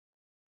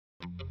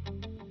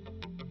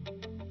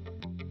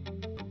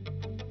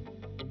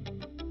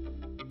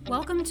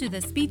Welcome to the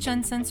Speech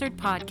Uncensored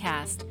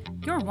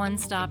podcast, your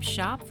one-stop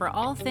shop for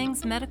all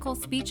things medical,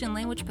 speech, and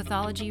language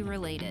pathology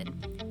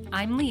related.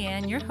 I'm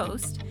Leanne, your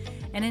host,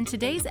 and in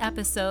today's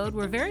episode,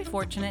 we're very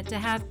fortunate to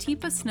have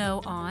Teepa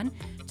Snow on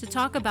to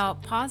talk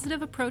about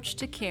positive approach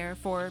to care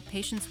for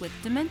patients with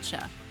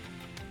dementia.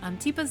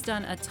 Teepa's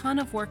done a ton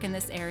of work in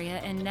this area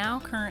and now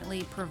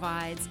currently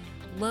provides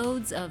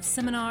loads of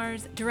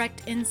seminars,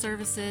 direct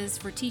in-services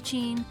for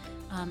teaching,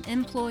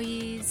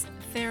 employees,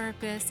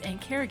 therapists, and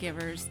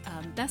caregivers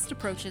best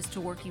approaches to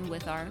working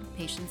with our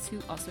patients who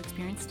also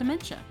experience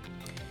dementia.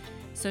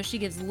 So she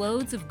gives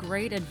loads of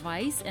great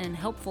advice and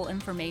helpful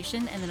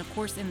information, and then of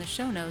course in the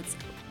show notes,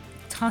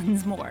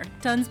 tons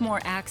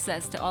more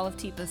access to all of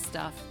Teepa's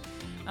stuff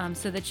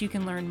so that you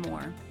can learn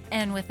more.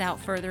 And without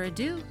further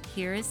ado,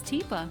 here is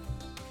Teepa.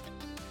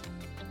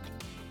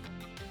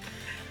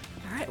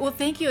 All right. Well,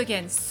 thank you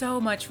again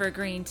so much for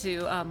agreeing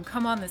to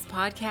come on this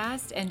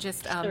podcast and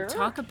just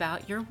talk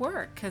about your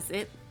work, because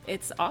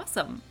it's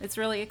awesome. It's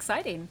really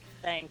exciting.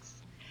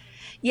 Thanks.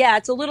 Yeah,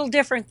 it's a little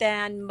different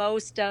than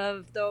most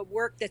of the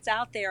work that's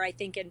out there, I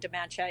think, in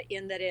dementia,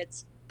 in that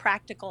it's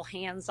practical,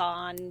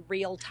 hands-on,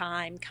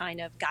 real-time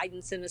kind of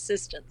guidance and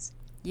assistance.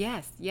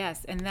 Yes.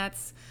 And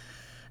that's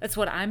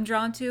what I'm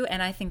drawn to,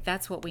 and I think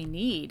that's what we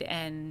need,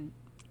 and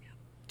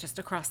just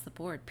across the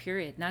board,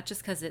 period. Not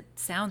just because it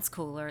sounds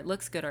cool or it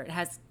looks good or it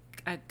has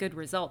good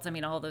results. I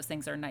mean, all those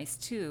things are nice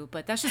too,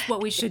 but that's just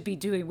what we should be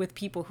doing with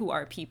people who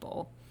are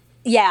people.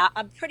 Yeah,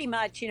 pretty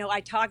much,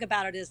 I talk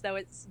about it as though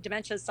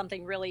dementia is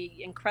something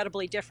really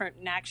incredibly different.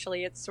 And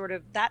actually, it's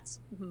that's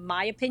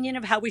my opinion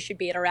of how we should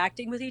be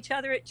interacting with each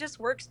other. It just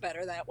works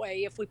better that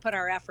way if we put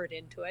our effort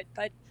into it.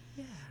 But,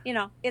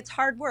 it's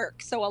hard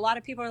work. So a lot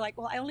of people are like,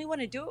 well, I only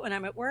want to do it when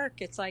I'm at work.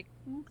 It's like,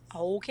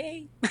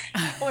 okay,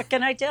 what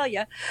can I tell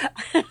you?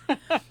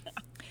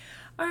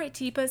 All right,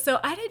 Teepa. So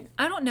I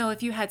don't know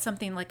if you had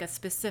something like a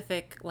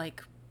specific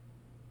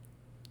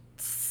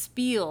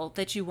spiel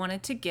that you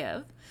wanted to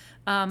give.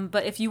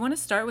 But if you want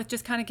to start with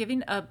just kind of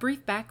giving a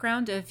brief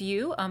background of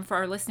you for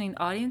our listening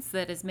audience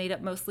that is made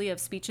up mostly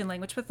of speech and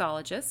language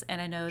pathologists, and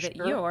I know that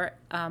you're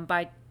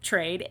by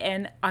trade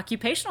an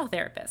occupational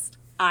therapist.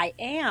 I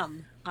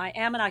am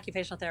an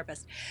occupational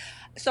therapist.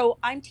 So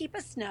I'm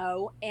Teepa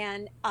Snow,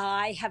 and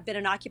I have been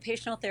an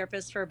occupational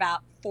therapist for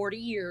about 40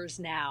 years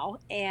now,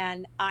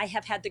 and I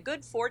have had the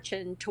good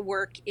fortune to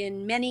work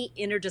in many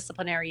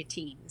interdisciplinary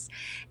teams.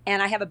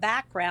 And I have a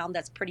background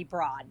that's pretty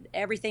broad,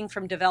 everything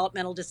from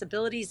developmental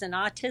disabilities and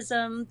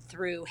autism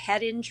through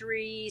head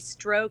injury,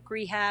 stroke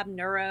rehab,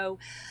 neuro.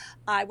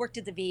 I worked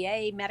at the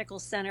VA Medical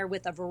Center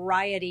with a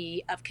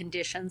variety of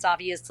conditions,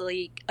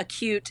 obviously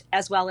acute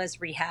as well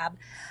as rehab,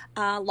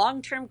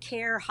 long-term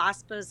care,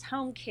 hospice,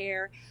 home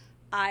care.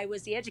 I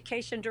was the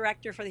education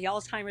director for the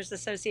Alzheimer's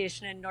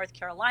Association in North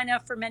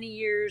Carolina for many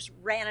years,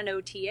 ran an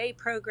OTA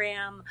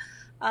program,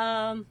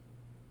 and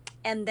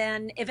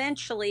then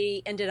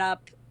eventually ended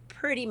up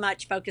pretty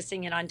much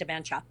focusing in on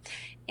dementia,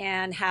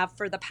 and have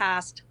for the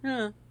past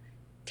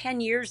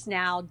 10 years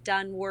now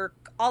done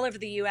work all over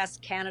the U.S.,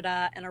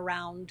 Canada, and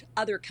around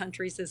other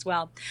countries as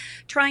well,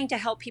 trying to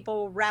help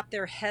people wrap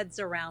their heads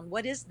around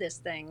what is this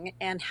thing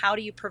and how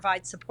do you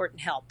provide support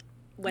and help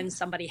when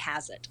somebody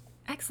has it.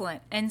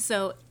 Excellent. And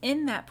so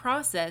in that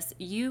process,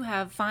 you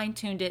have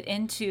fine-tuned it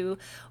into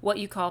what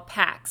you call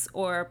PACS,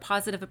 or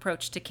positive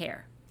approach to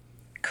care.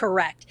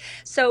 Correct.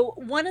 So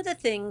one of the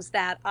things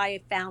that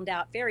I found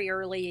out very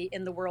early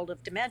in the world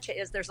of dementia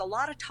is there's a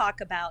lot of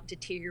talk about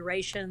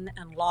deterioration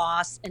and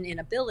loss and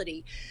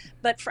inability.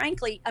 But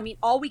frankly,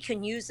 all we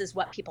can use is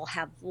what people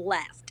have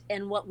left.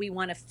 And what we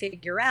want to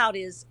figure out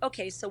is,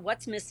 okay, so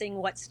what's missing,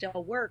 what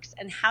still works,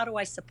 and how do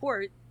I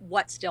support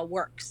what still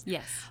works?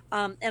 Yes.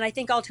 And I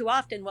think all too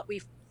often what we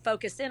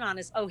focus in on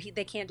is,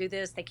 they can't do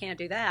this, they can't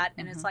do that.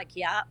 And it's like,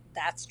 yeah,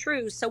 that's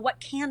true. So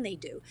what can they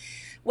do?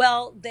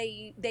 Well,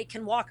 they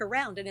can walk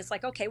around, and it's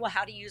like, okay, well,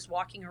 how do you use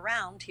walking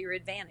around to your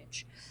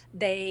advantage?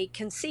 They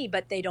can see,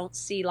 but they don't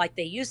see like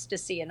they used to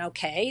see. And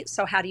okay,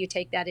 so how do you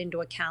take that into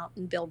account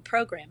and build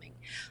programming?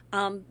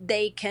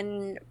 They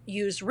can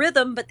use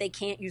rhythm, but they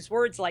can't use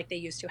words like they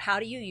used to. How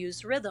do you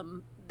use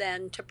rhythm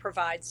then to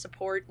provide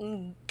support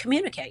and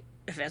communicate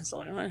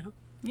eventually?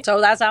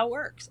 So that's how it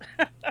works.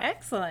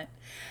 Excellent.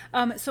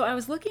 So I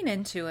was looking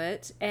into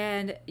it,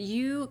 and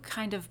you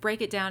kind of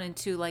break it down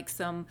into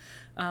some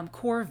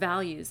core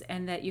values,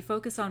 and that you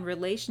focus on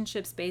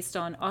relationships based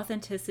on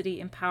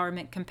authenticity,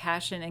 empowerment,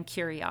 compassion, and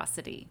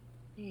curiosity.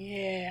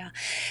 Yeah,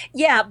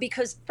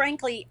 because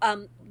frankly,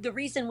 the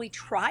reason we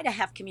try to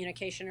have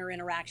communication or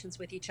interactions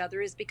with each other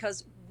is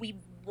because we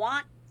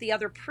want the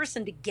other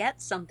person to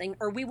get something,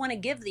 or we want to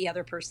give the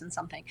other person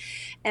something.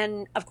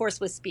 And of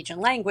course, with speech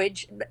and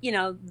language,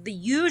 the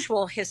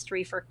usual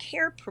history for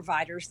care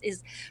providers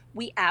is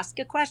we ask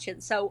a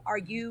question. So are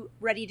you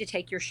ready to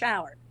take your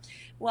shower?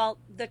 Well,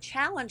 the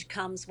challenge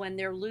comes when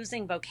they're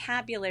losing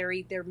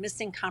vocabulary, they're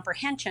missing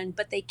comprehension,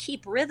 but they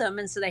keep rhythm.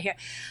 And so they hear,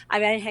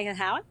 I'm ready to take a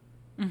shower.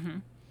 Mm-hmm.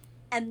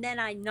 And then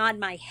I nod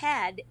my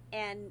head,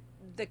 and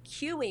the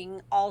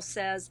cueing all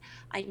says,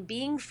 I'm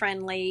being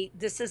friendly.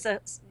 This is a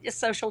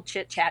social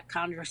chit chat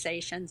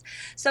conversations.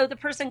 So the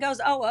person goes,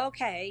 oh,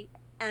 okay.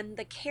 And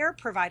the care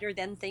provider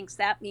then thinks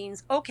that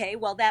means, okay,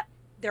 well, that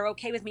they're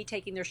okay with me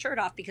taking their shirt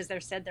off because they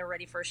said they're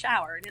ready for a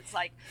shower. And it's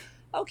like,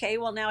 okay,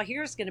 well, now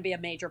here's going to be a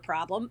major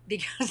problem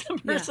because the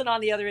person on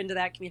the other end of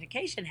that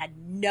communication had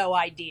no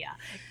idea.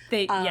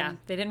 They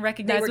didn't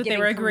recognize what they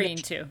were agreeing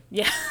to.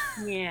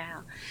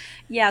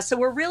 Yeah. So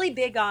we're really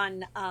big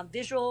on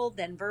visual,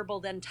 then verbal,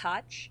 then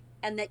touch,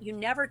 and that you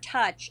never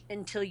touch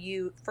until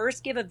you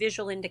first give a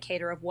visual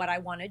indicator of what I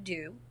want to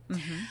do.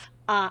 Mm-hmm.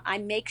 I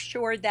make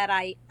sure that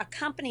I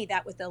accompany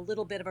that with a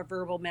little bit of a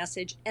verbal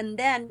message. And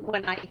then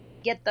when I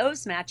get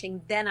those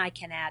matching, then I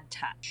can add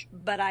touch.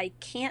 But I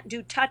can't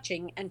do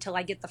touching until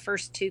I get the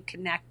first two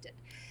connected.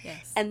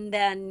 Yes. And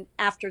then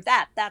after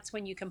that, that's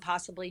when you can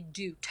possibly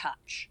do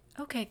touch.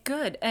 Okay,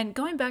 good. And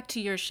going back to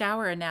your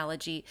shower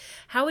analogy,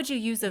 how would you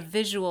use a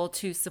visual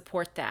to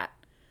support that?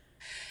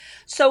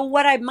 So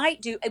what I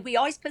might do, we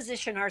always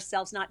position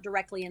ourselves not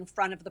directly in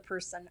front of the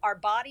person. Our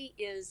body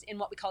is in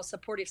what we call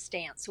supportive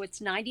stance. So it's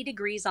 90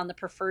 degrees on the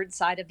preferred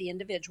side of the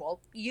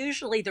individual,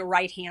 usually the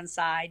right-hand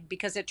side,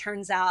 because it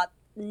turns out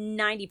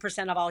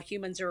 90% of all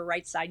humans are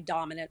right side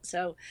dominant.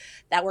 So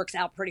that works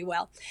out pretty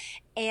well.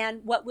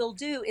 And what we'll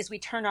do is we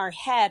turn our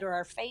head or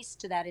our face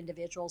to that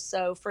individual.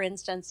 So for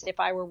instance, if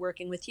I were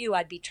working with you,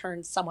 I'd be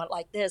turned somewhat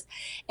like this.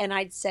 And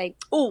I'd say,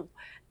 oh,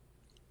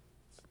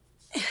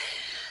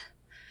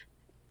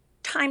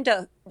 time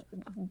to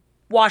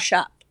wash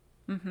up.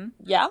 Mm-hmm.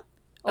 Yeah?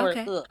 Or,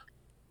 okay. Ugh.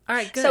 All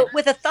right, good. So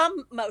with a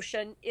thumb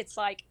motion, it's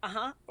like,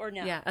 or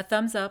no. Yeah, a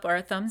thumbs up or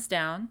a thumbs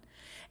down.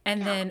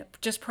 And then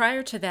just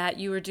prior to that,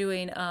 you were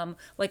doing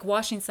like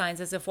washing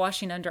signs as if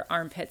washing under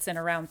armpits and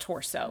around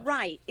torso.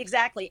 Right,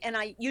 exactly. And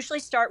I usually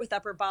start with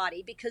upper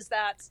body because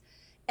that's,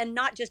 and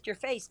not just your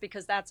face,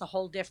 because that's a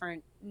whole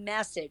different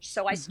message.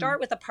 So I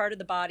start with a part of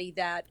the body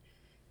that,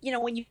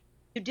 when you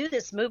do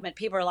this movement,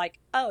 people are like,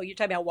 oh, you're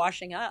talking about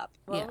washing up.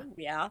 Well,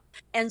 yeah.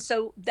 And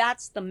so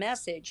that's the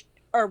message.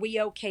 Are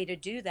we okay to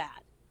do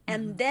that?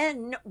 And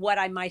then what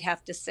I might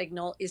have to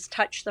signal is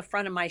touch the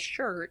front of my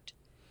shirt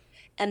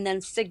and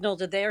then signal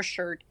to their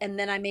shirt. And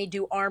then I may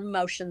do arm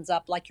motions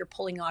up like you're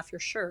pulling off your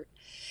shirt.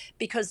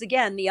 Because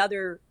again, the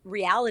other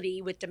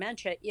reality with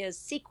dementia is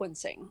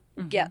sequencing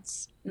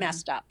gets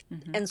messed up.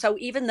 And so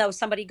even though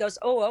somebody goes,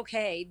 oh,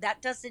 okay,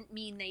 that doesn't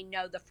mean they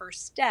know the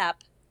first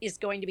step is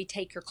going to be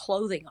take your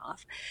clothing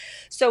off.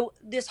 So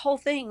this whole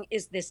thing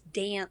is this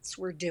dance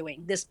we're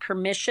doing, this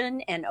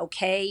permission and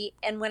okay.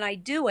 And when I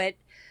do it,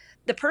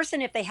 the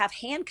person, if they have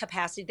hand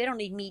capacity, they don't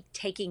need me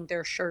taking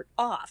their shirt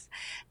off.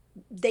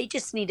 They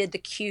just needed the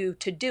cue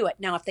to do it.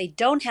 Now, if they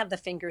don't have the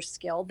finger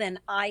skill, then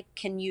I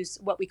can use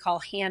what we call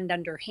hand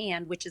under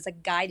hand, which is a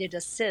guided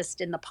assist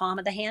in the palm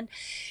of the hand,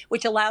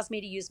 which allows me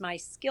to use my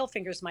skill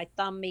fingers, my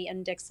thumb, the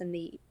index, and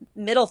the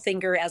middle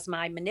finger as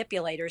my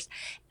manipulators,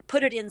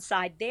 put it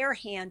inside their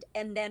hand.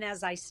 And then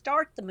as I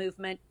start the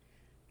movement,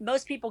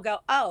 most people go,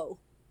 oh,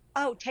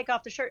 take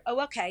off the shirt.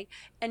 Oh, okay.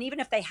 And even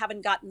if they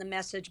haven't gotten the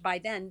message by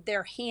then,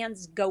 their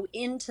hands go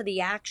into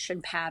the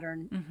action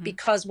pattern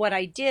because what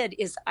I did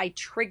is I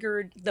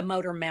triggered the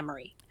motor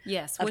memory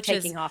of which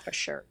taking is off a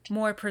shirt.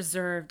 More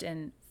preserved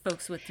in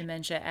folks with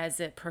dementia as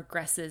it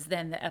progresses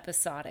than the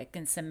episodic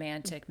and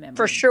semantic memory.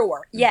 For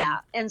sure.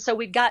 Yeah. And so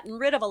we've gotten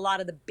rid of a lot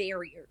of the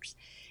barriers.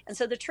 And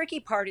so the tricky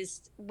part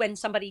is when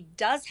somebody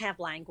does have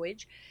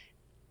language,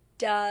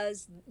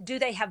 do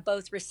they have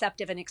both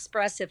receptive and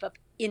expressive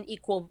in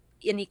equal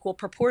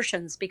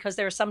proportions, because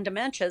there are some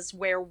dementias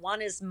where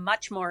one is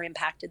much more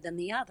impacted than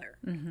the other.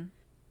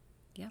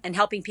 And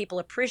helping people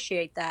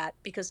appreciate that,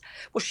 because,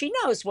 well, she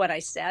knows what I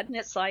said. And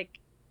it's like,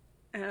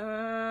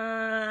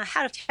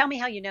 tell me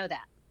how you know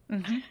that.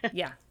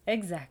 Yeah,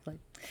 exactly.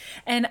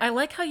 And I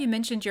like how you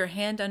mentioned your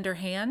hand under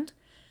hand.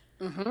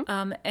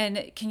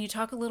 And can you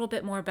talk a little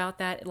bit more about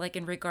that, like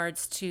in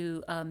regards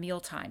to meal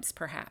times,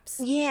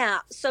 perhaps? Yeah.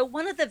 So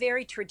one of the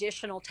very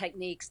traditional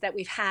techniques that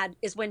we've had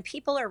is when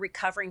people are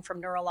recovering from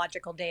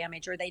neurological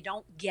damage or they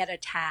don't get a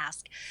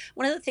task.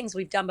 One of the things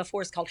we've done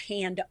before is called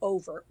hand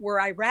over, where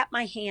I wrap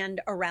my hand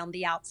around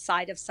the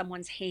outside of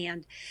someone's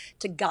hand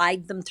to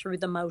guide them through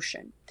the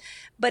motion.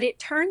 But it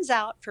turns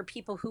out for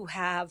people who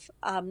have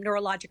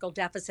neurological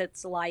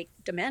deficits like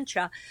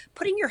dementia,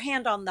 putting your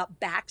hand on the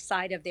back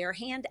side of their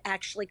hand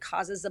actually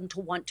causes them to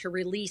want to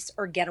release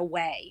or get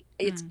away.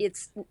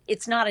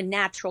 It's not a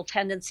natural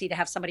tendency to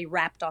have somebody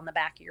wrapped on the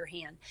back of your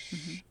hand.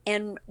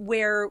 And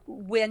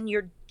when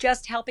you're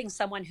just helping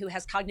someone who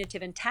has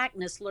cognitive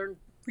intactness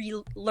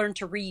learn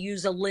to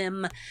reuse a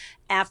limb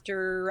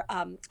after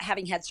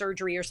having had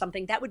surgery or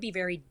something, that would be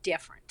very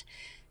different.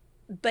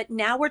 But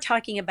now we're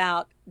talking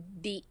about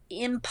the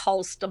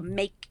impulse to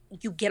make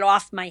you get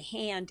off my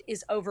hand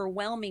is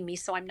overwhelming me.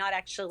 So I'm not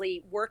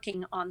actually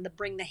working on the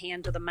bring the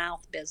hand to the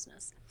mouth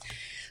business.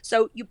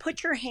 So you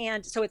put your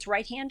hand, so it's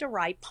right hand to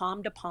right,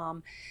 palm to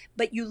palm,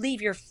 but you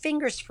leave your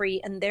fingers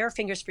free and their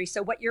fingers free.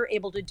 So what you're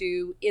able to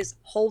do is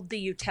hold the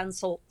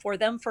utensil for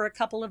them for a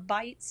couple of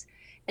bites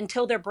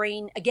until their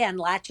brain again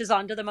latches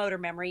onto the motor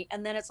memory.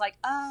 And then it's like,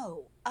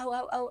 oh,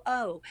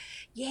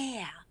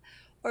 yeah.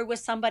 Or with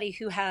somebody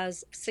who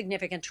has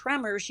significant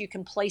tremors, you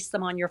can place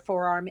them on your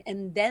forearm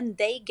and then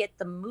they get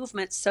the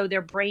movement. So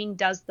their brain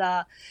does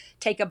the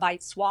take a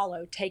bite,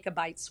 swallow, take a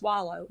bite,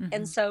 swallow. Mm-hmm.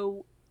 And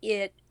so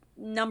it,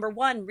 number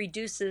one,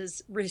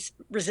 reduces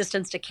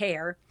resistance to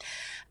care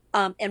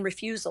and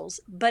refusals,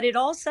 but it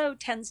also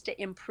tends to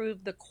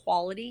improve the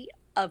quality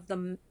of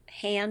the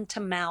hand to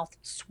mouth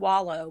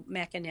swallow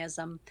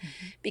mechanism,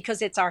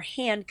 because it's our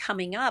hand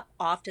coming up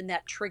often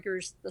that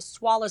triggers the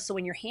swallow. So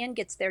when your hand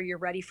gets there, you're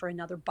ready for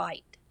another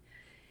bite.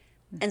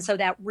 And so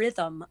that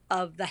rhythm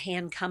of the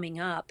hand coming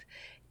up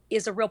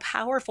is a real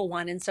powerful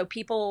one. And so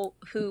people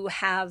who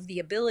have the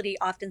ability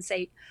often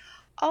say,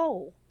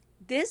 oh,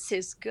 this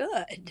is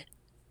good.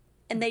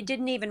 And they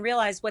didn't even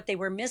realize what they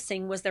were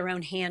missing was their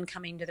own hand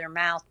coming to their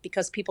mouth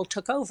because people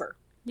took over.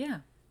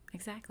 Yeah,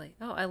 exactly.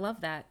 Oh, I love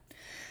that.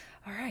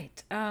 All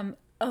right.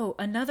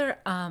 Another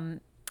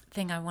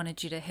thing I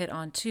wanted you to hit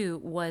on too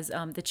was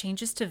the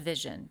changes to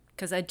vision,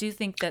 because I do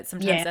think that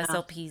sometimes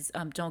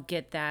SLPs don't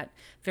get that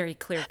very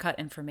clear-cut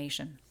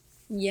information.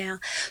 Yeah.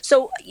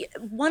 So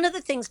one of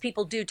the things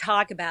people do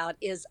talk about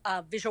is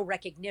visual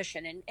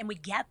recognition, and we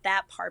get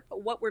that part.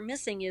 But what we're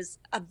missing is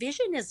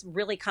vision is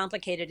really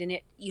complicated, and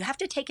you have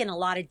to take in a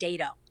lot of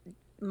data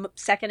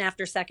second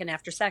after second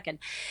after second.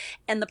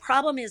 And the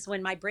problem is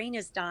when my brain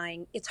is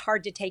dying, it's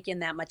hard to take in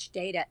that much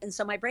data. And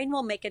so my brain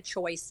will make a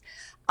choice.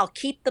 I'll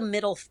keep the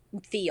middle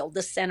field,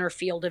 the center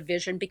field of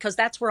vision, because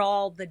that's where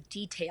all the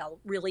detail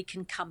really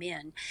can come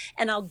in.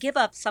 And I'll give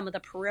up some of the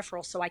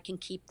peripheral so I can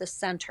keep the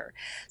center.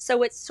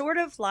 So it's sort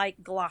of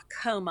like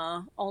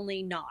glaucoma,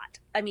 only not.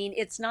 I mean,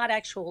 it's not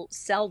actual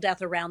cell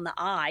death around the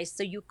eye.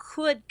 So you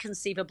could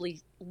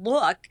conceivably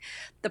look.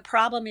 The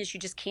problem is you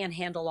just can't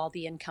handle all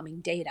the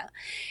incoming data.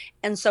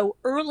 And so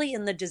early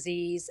in the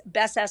disease,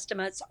 best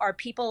estimates are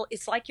people,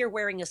 it's like you're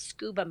wearing a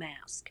scuba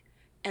mask.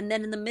 And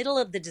then in the middle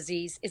of the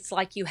disease, it's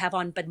like you have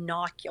on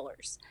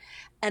binoculars.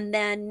 And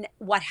then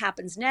what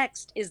happens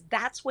next is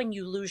that's when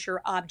you lose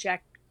your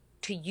object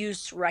to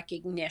use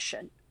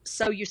recognition.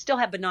 So you still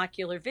have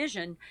binocular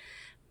vision,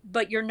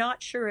 but you're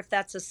not sure if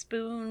that's a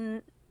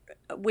spoon.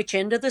 Which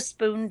end of the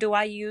spoon do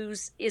I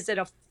use? Is it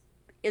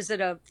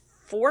a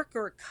fork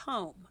or a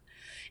comb?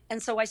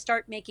 And so I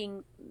start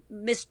making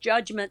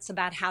misjudgments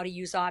about how to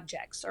use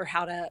objects or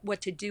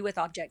what to do with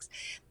objects.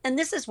 And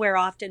this is where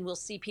often we'll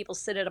see people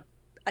sit at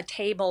a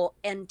table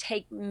and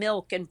take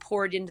milk and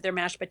pour it into their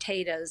mashed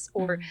potatoes,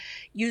 or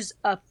use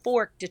a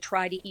fork to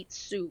try to eat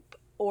soup,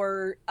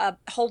 or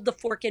hold the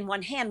fork in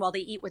one hand while they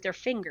eat with their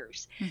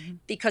fingers,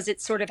 because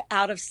it's sort of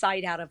out of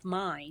sight, out of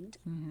mind.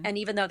 And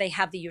even though they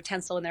have the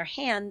utensil in their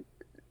hand,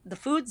 the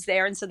food's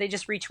there. And so they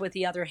just reach with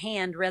the other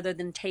hand rather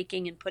than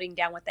taking and putting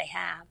down what they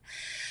have.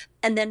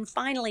 And then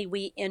finally,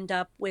 we end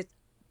up with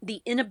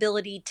the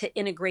inability to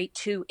integrate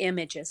two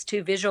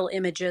visual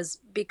images,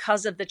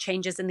 because of the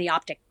changes in the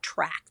optic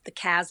tract, the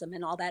chasm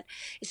and all that.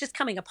 It's just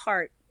coming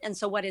apart. And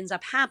so what ends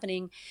up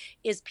happening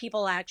is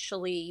people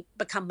actually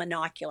become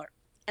monocular.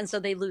 And so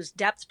they lose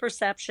depth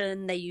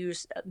perception. They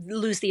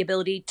lose the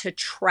ability to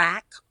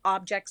track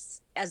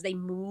objects as they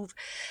move.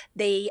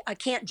 They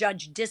can't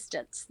judge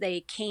distance.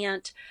 They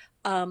can't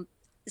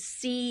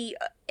see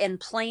and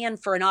plan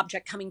for an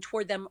object coming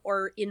toward them,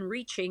 or in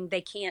reaching,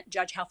 they can't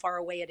judge how far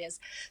away it is.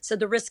 So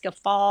the risk of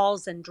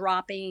falls and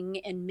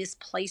dropping and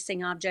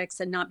misplacing objects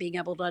and not being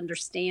able to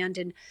understand,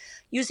 and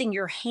using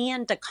your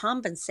hand to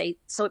compensate.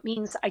 So it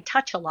means I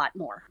touch a lot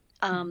more.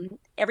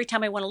 Every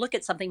time I want to look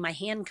at something, my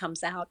hand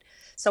comes out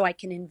so I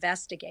can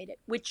investigate it,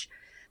 which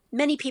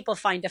many people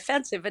find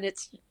offensive. And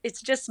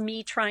it's just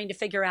me trying to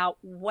figure out,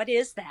 what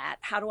is that?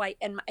 How do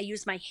and I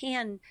use my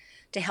hand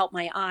to help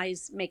my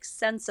eyes make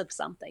sense of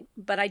something,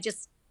 but I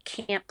just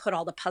can't put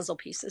all the puzzle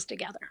pieces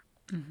together.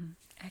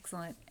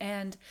 Excellent.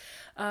 And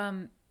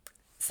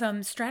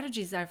some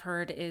strategies I've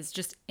heard is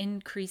just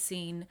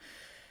increasing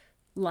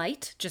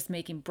light, just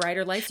making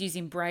brighter lights,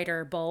 using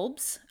brighter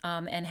bulbs,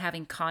 and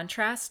having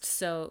contrast.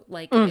 So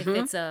like if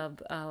it's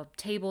a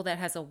table that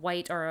has a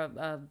white or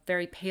a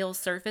very pale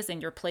surface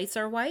and your plates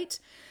are white,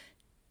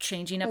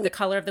 changing up the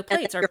color of the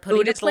plates or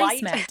putting a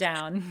placemat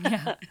down.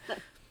 Yeah.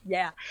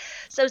 Yeah.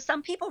 So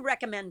some people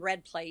recommend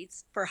red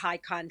plates for high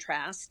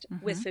contrast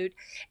with food.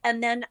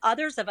 And then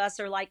others of us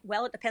are like,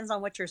 well, it depends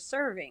on what you're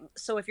serving.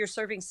 So if you're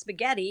serving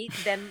spaghetti,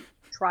 then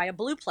try a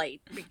blue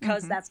plate,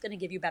 because that's going to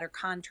give you better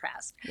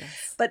contrast.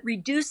 Yes. But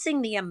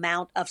reducing the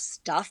amount of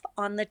stuff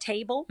on the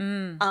table,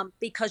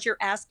 because you're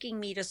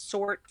asking me to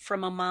sort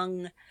from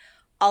among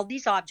all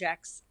these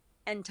objects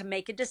and to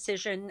make a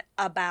decision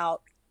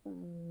about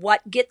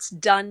what gets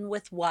done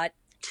with what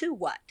to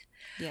what.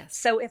 Yes.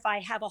 So if I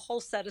have a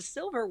whole set of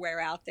silverware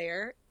out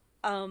there,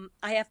 I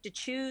have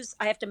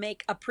to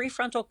make a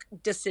prefrontal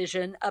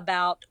decision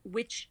about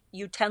which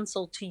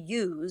utensil to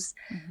use.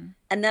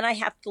 And then I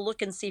have to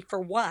look and see for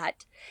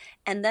what.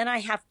 And then I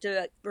have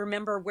to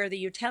remember where the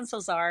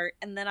utensils are.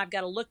 And then I've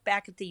got to look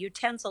back at the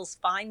utensils,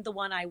 find the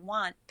one I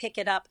want, pick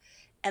it up,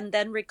 and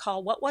then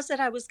recall, what was it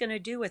I was going to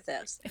do with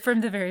this?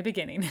 From the very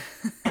beginning.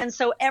 And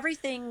so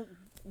everything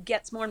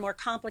gets more and more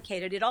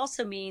complicated. It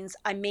also means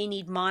I may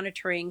need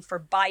monitoring for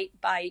bite,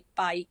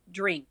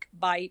 drink,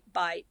 bite,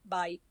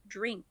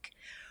 drink.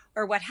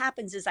 Or what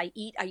happens is I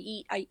eat,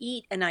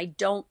 and I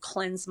don't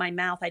cleanse my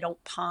mouth. I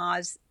don't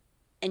pause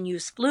and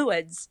use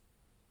fluids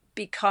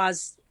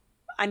because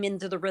I'm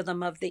into the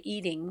rhythm of the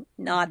eating,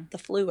 not the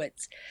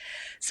fluids.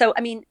 So,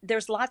 I mean,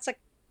 there's lots of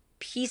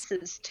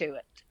pieces to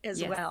it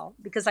as well,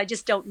 because I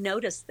just don't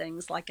notice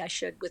things like I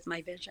should with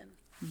my vision.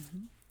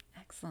 Mm-hmm.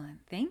 Excellent.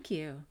 Thank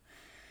you.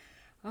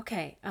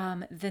 Okay.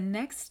 The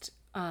next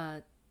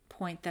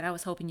point that I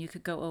was hoping you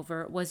could go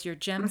over was your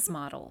GEMS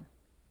model.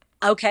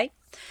 Okay.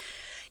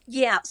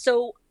 Yeah.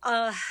 So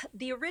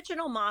the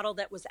original model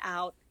that was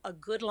out a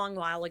good long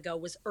while ago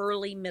was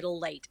early, middle,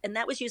 late. And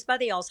that was used by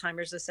the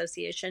Alzheimer's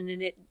Association.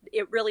 And it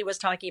really was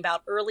talking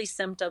about early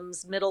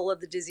symptoms, middle of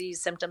the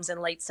disease symptoms,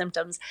 and late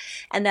symptoms.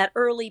 And that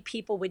early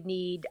people would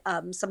need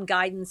some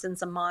guidance and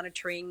some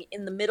monitoring.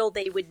 In the middle,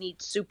 they would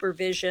need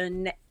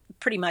supervision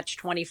pretty much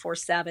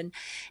 24/7.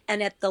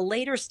 And at the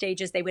later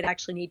stages, they would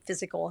actually need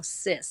physical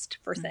assist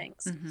for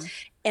things. Mm-hmm.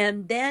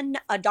 And then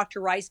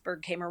Dr.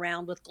 Reisberg came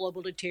around with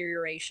global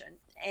deterioration.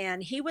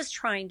 And he was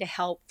trying to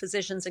help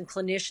physicians and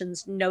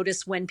clinicians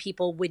notice when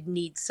people would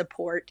need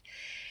support.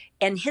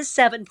 And his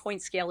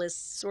 7-point scale is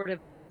sort of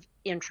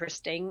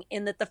interesting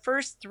in that the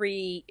first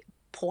 3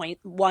 points,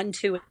 1,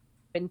 2,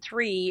 and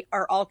 3,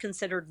 are all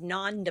considered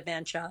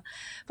non-dementia.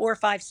 4,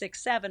 5,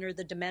 6, 7 are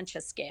the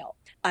dementia scale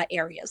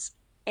areas.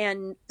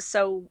 And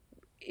so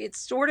it's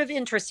sort of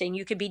interesting.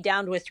 You could be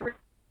down to a 3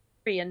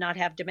 and not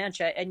have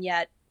dementia. And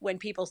yet when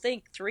people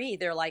think 3,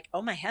 they're like,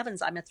 oh my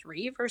heavens, I'm a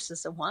 3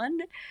 versus a 1.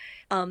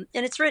 And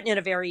it's written in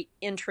a very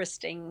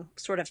interesting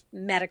sort of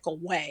medical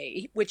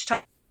way, which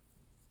talks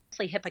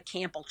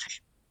hippocampal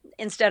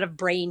instead of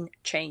brain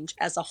change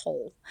as a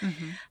whole.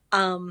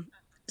 Mm-hmm.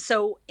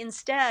 So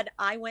instead,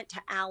 I went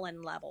to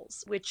Allen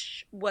levels,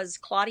 which was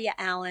Claudia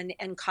Allen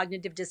and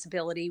cognitive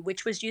disability,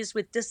 which was used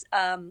with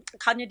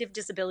cognitive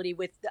disability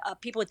with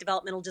people with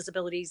developmental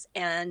disabilities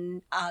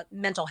and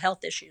mental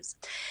health issues.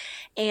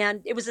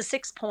 And it was a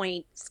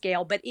 6-point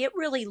scale, but it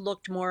really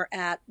looked more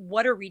at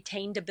what are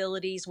retained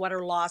abilities, what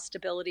are lost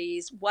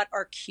abilities, what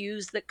are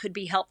cues that could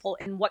be helpful,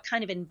 and what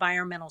kind of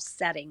environmental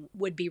setting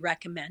would be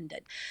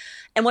recommended,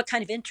 and what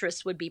kind of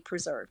interests would be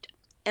preserved.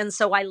 And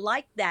so I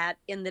like that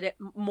in that it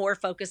more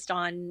focused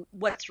on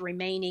what's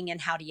remaining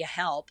and how do you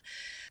help.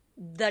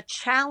 The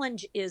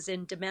challenge is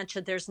in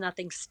dementia, there's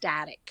nothing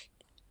static.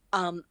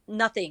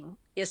 Nothing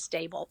is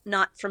stable,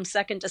 not from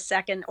second to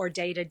second or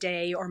day to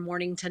day or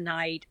morning to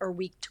night or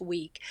week to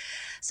week.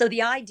 So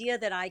the idea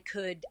that I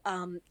could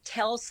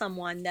tell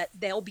someone that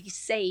they'll be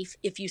safe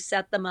if you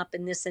set them up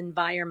in this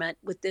environment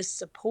with this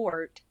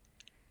support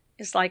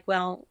is like,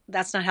 well,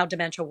 that's not how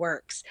dementia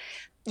works.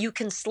 You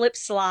can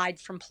slide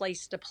from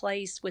place to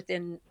place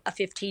within a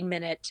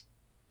 15-minute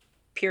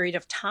period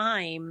of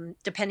time,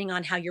 depending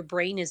on how your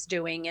brain is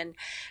doing and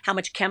how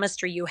much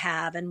chemistry you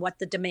have and what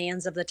the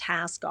demands of the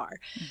task are.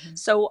 Mm-hmm.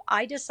 So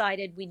I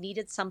decided we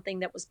needed something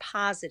that was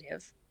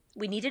positive.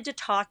 We needed to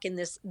talk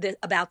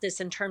about this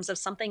in terms of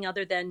something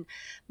other than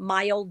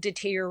mild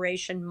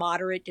deterioration,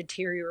 moderate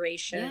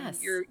deterioration. Yes.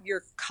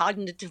 You're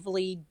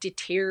cognitively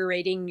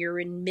deteriorating. You're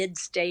in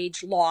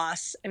mid-stage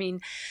loss. I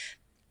mean,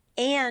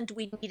 and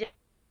we needed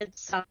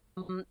some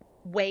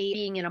way of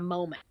being in a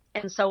moment.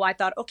 And so I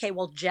thought, okay,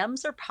 well,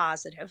 GEMS are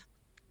positive.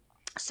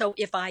 So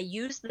if I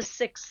use the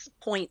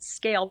 6-point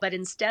scale, but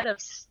instead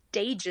of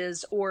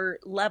stages or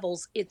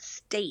levels, it's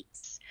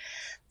states.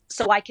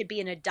 So I could be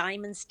in a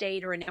diamond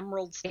state or an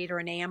emerald state or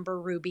an amber,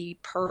 ruby,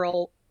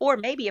 pearl, or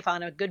maybe if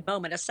on a good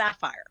moment, a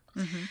sapphire.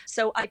 Mm-hmm.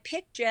 So I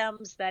picked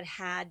GEMS that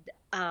had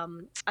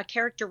a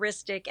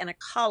characteristic and a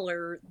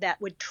color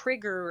that would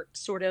trigger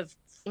sort of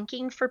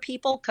thinking for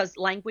people, because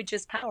language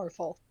is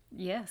powerful.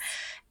 Yes.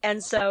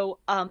 And so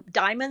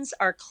diamonds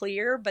are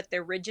clear, but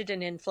they're rigid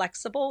and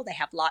inflexible. They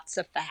have lots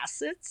of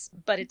facets,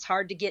 but it's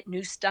hard to get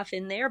new stuff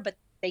in there, but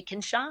they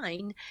can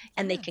shine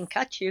and they can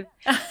cut you.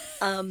 Yes,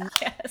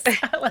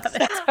 I love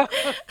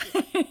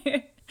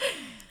it.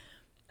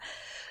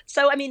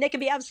 So, I mean, they can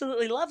be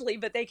absolutely lovely,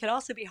 but they can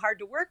also be hard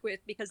to work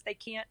with because they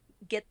can't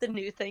get the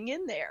new thing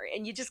in there.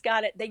 And you just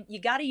got to, you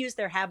got to use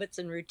their habits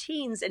and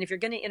routines. And if you're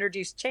going to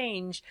introduce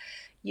change,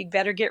 you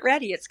better get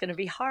ready. It's going to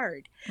be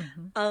hard.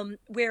 Mm-hmm.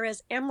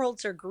 Whereas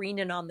emeralds are green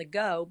and on the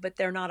go, but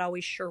they're not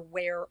always sure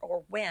where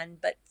or when.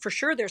 But for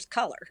sure, there's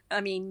color.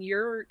 I mean,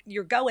 you're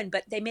going,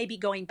 but they may be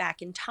going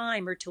back in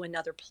time or to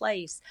another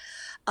place.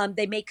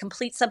 They may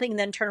complete something and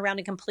then turn around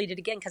and complete it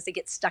again because they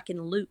get stuck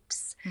in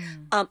loops.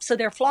 Mm. So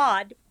they're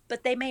flawed,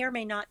 but they may or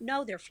may not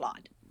know they're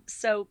flawed.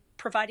 So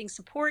providing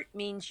support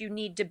means you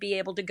need to be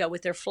able to go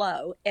with their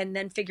flow and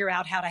then figure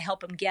out how to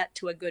help them get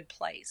to a good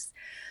place.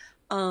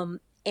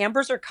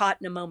 Ambers are caught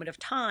in a moment of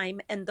time,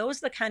 and those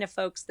are the kind of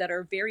folks that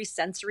are very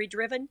sensory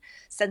driven,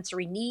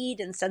 sensory need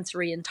and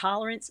sensory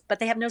intolerance, but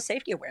they have no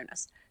safety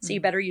awareness. So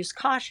you better use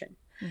caution.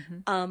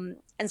 Mm-hmm.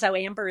 And so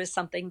amber is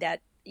something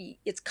that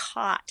it's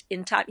caught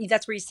in time.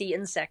 That's where you see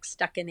insects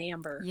stuck in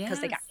amber because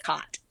they got Yes.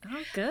 caught.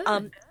 Oh,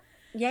 good.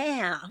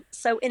 Yeah.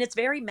 So, and it's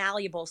very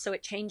malleable. So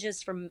it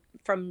changes from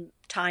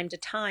time to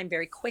time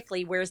very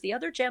quickly. Whereas the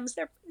other gems,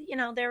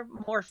 they're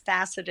more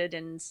faceted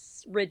and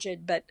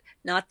rigid, but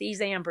not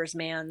these ambers,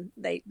 man.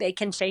 They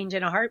can change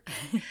in a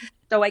heartbeat.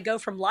 So I go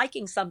from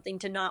liking something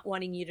to not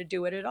wanting you to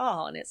do it at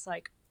all. And it's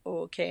like,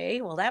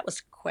 okay, well, that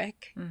was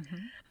quick.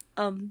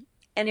 Mm-hmm.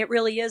 And it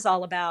really is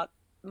all about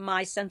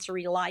my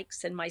sensory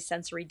likes and my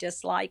sensory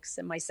dislikes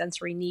and my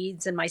sensory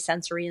needs and my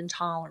sensory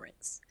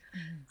intolerance.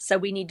 Mm-hmm. So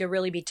we need to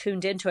really be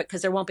tuned into it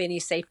because there won't be any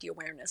safety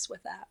awareness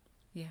with that.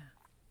 Yeah.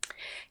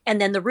 And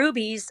then the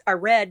rubies are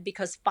red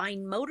because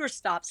fine motor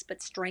stops,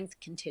 but strength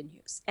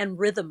continues and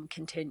rhythm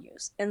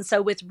continues. And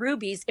so with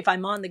rubies, if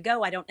I'm on the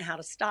go, I don't know how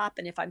to stop.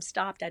 And if I'm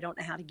stopped, I don't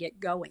know how to get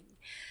going.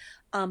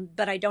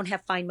 But I don't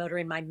have fine motor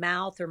in my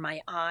mouth or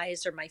my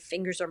eyes or my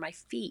fingers or my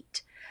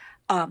feet,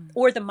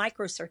 or the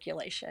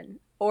microcirculation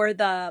or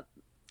the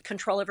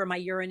control over my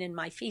urine and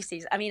my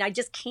feces. I mean, I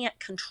just can't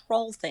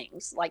control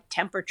things like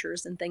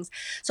temperatures and things.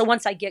 So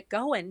once I get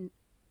going,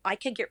 I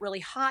can get really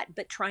hot,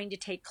 but trying to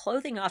take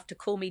clothing off to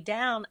cool me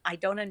down, I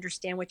don't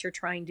understand what you're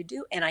trying to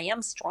do. And I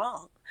am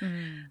strong.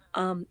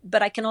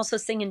 But I can also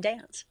sing and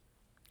dance.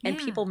 And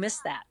people miss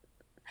that.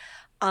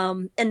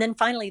 And then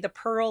finally, the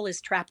pearl is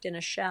trapped in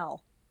a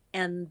shell.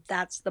 And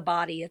that's the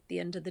body at the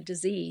end of the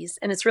disease.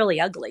 And it's really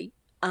ugly.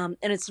 And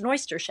it's an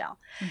oyster shell.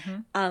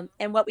 Mm-hmm.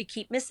 And what we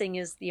keep missing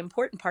is the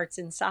important parts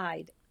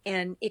inside.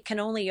 And it can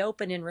only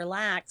open and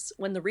relax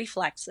when the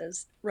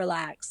reflexes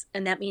relax.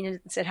 And that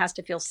means it has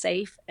to feel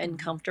safe and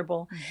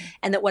comfortable.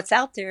 And that what's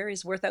out there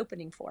is worth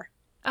opening for.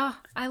 Oh,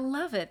 I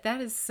love it.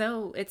 It's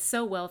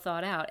so well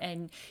thought out.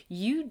 And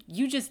you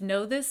just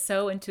know this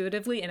so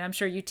intuitively, and I'm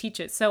sure you teach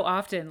it so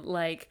often,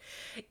 like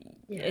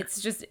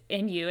it's just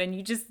in you and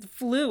you just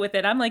flew with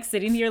it. I'm like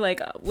sitting here like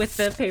with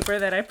the paper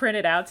that I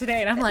printed out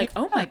today and I'm like,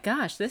 oh my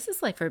gosh, this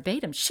is like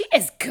verbatim. She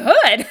is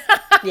good.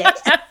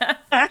 Yes.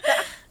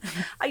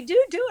 I do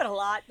it a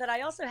lot, but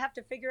I also have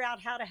to figure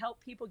out how to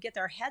help people get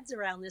their heads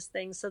around this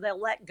thing so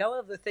they'll let go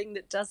of the thing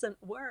that doesn't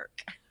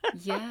work.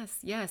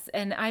 Yes.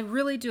 And I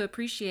really do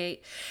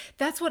appreciate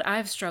that's what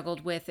I've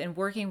struggled with in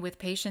working with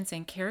patients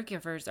and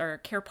caregivers or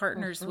care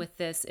partners with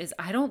this is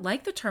I don't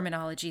like the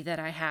terminology that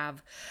I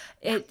have.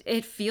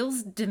 It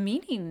feels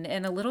demeaning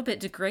and a little bit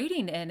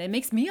degrading and it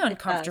makes me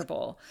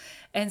uncomfortable.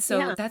 And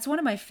so that's one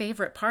of my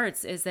favorite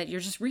parts is that you're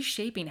just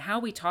reshaping how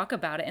we talk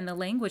about it and the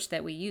language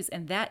that we use.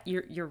 And that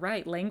you're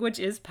right. Language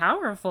is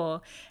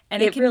powerful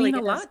and it can really mean a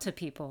is. lot to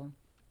people.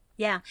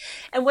 Yeah.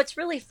 And what's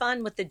really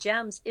fun with the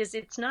gems is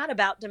it's not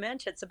about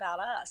dementia, it's about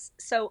us.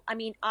 So, I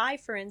mean,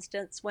 for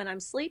instance, when I'm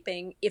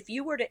sleeping, if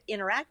you were to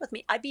interact with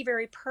me, I'd be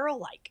very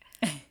pearl-like.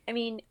 I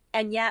mean,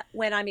 and yet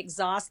when I'm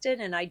exhausted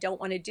and I don't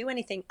want to do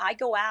anything, I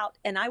go out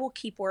and I will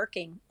keep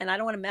working and I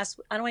don't want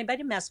anybody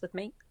to mess with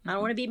me. I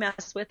don't want to be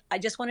messed with. I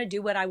just want to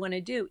do what I want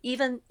to do,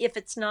 even if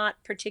it's not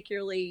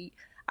particularly,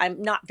 I'm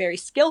not very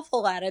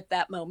skillful at it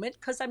that moment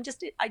because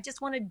I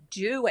just want to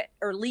do it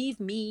or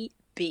leave me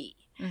be.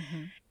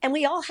 And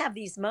we all have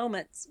these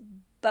moments,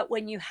 but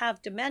when you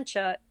have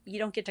dementia, you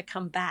don't get to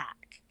come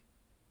back.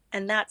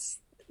 And that's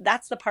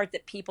the part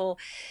that people,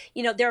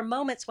 there are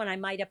moments when I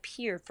might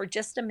appear for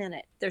just a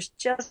minute. There's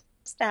just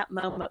that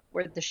moment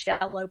where the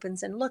shell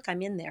opens and look,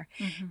 I'm in there.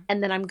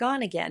 And then I'm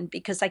gone again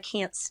because I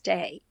can't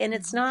stay. And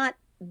it's not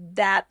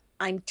that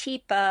I'm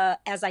Teepa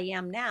as I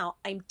am now.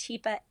 I'm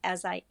Teepa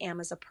as I am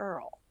as a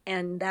pearl.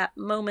 And that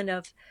moment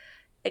of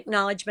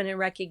acknowledgement and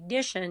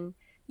recognition,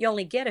 you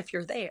only get if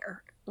you're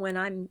there when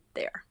I'm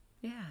there.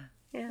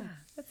 Yeah.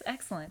 That's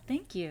excellent.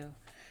 Thank you.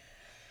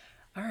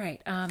 All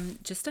right.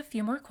 Just a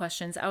few more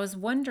questions. I was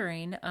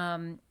wondering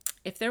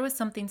if there was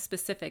something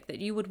specific that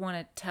you would want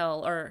to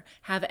tell or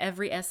have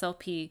every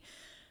SLP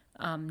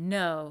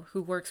know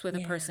who works with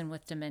a person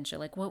with dementia.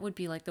 Like what would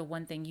be like the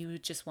one thing you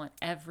would just want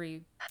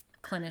every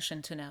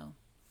clinician to know?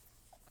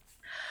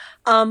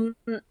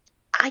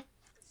 I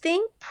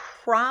think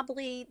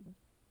probably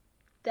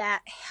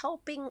that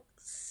helping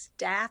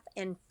staff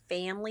and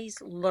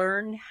families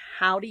learn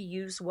how to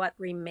use what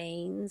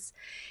remains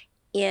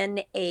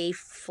in a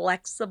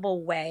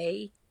flexible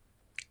way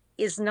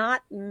is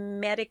not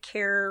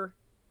Medicare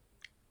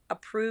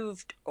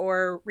approved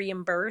or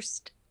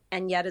reimbursed,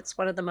 and yet it's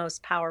one of the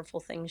most powerful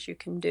things you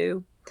can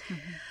do.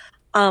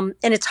 And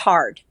it's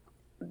hard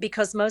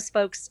because most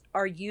folks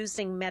are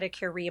using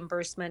Medicare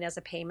reimbursement as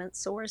a payment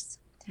source.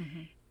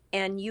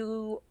 And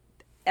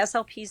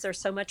SLPs are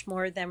so much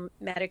more than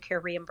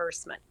Medicare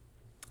reimbursement.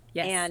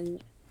 Yes.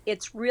 And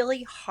it's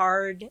really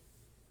hard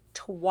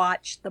to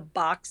watch the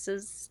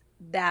boxes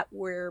that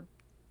we're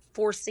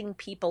forcing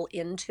people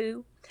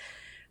into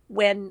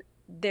when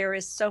there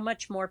is so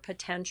much more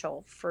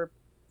potential for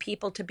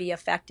people to be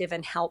effective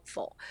and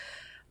helpful.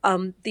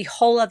 The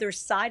whole other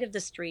side of the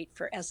street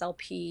for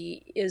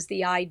SLP is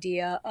the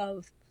idea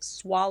of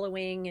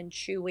swallowing and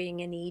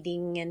chewing and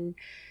eating and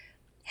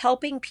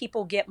helping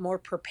people get more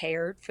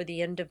prepared for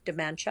the end of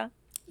dementia.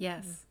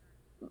 Yes.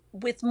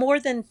 with more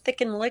than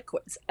thickened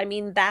liquids. I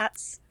mean,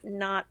 that's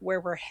not where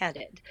we're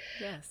headed.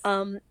 Yes.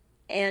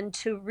 And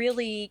to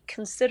really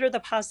consider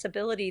the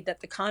possibility that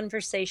the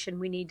conversation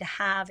we need to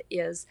have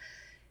is,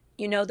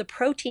 the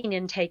protein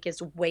intake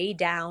is way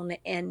down,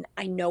 and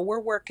I know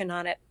we're working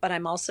on it, but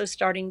I'm also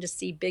starting to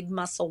see big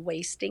muscle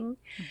wasting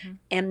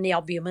and the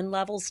albumin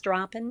levels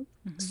dropping.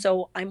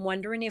 So I'm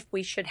wondering if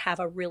we should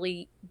have a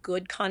really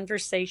good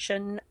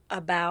conversation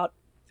about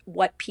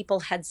what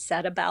people had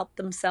said about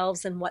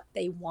themselves and what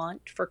they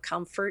want for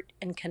comfort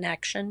and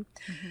connection,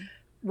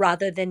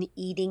 rather than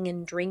eating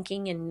and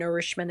drinking and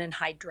nourishment and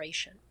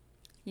hydration.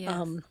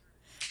 Yes.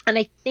 And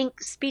I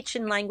think speech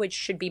and language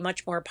should be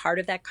much more a part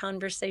of that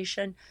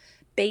conversation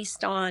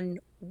based on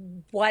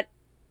what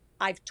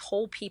I've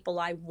told people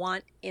I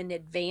want in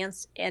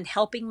advance, and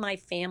helping my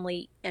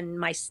family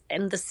and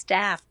the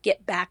staff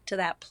get back to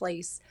that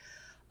place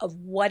of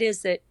what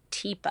is it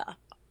Teepa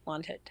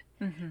wanted,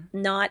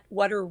 not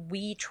what are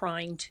we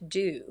trying to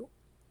do,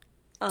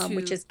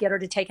 which is get her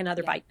to take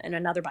another bite and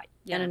another bite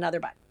and another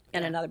bite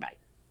and another bite.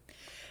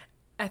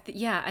 I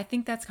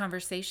think that's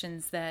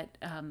conversations that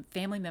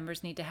family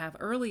members need to have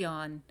early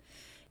on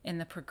in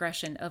the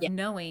progression of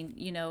knowing,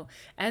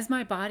 as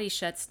my body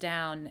shuts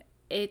down,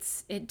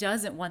 it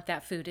doesn't want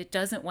that food. It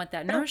doesn't want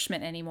that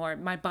nourishment anymore.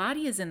 My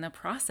body is in the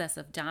process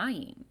of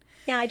dying.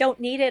 Yeah, I don't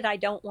need it. I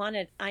don't want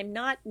it. I'm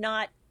not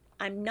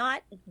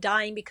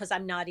dying because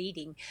I'm not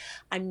eating.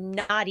 I'm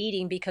not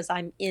eating because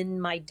I'm in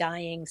my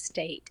dying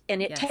state.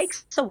 And it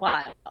takes a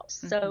while.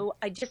 So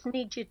I just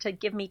need you to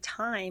give me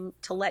time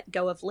to let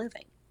go of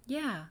living.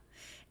 Yeah.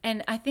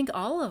 And I think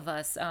all of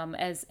us,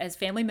 as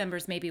family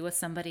members, maybe with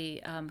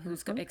somebody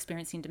who's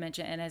experiencing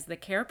dementia, and as the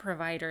care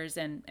providers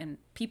and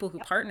people who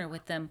partner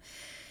with them,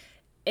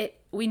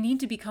 we need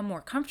to become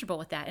more comfortable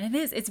with that. And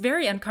it's a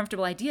very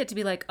uncomfortable idea to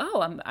be like,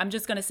 oh, I'm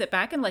just going to sit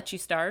back and let you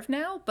starve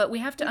now. But we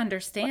have to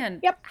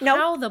understand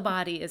how the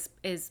body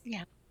is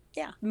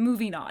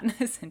moving on,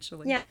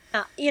 essentially.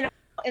 Yeah.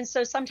 And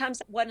so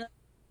sometimes one of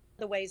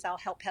the ways I'll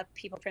help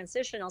people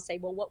transition, I'll say,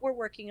 well, what we're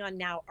working on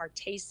now are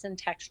tastes and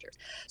textures.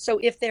 So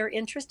if they're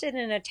interested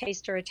in a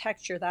taste or a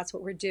texture, that's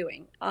what we're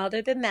doing.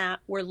 Other than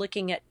that, we're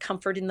looking at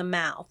comfort in the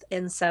mouth.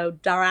 And so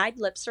dried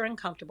lips are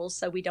uncomfortable,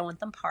 so we don't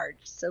want them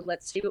parched. So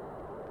let's see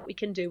what we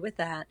can do with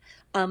that.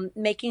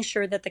 Making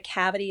sure that the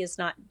cavity is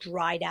not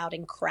dried out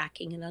and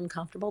cracking and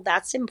uncomfortable.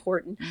 That's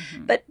important.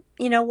 But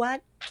you know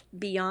what?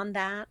 Beyond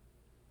that,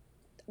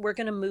 we're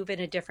going to move in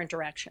a different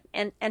direction,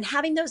 and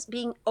having those,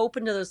 being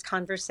open to those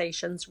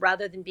conversations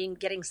rather than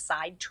getting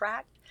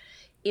sidetracked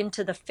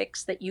into the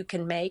fix that you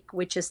can make,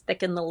 which is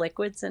thicken the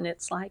liquids. And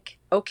it's like,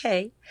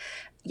 okay,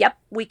 yep,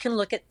 we can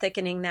look at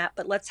thickening that,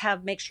 but let's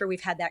make sure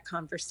we've had that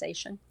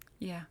conversation.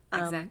 Yeah,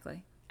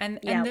 exactly. And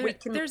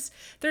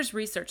there's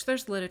research,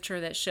 there's literature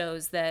that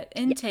shows that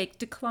intake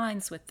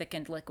declines with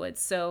thickened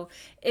liquids. So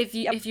if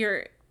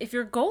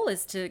your goal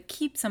is to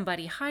keep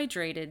somebody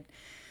hydrated,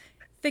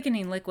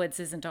 thickening liquids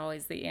isn't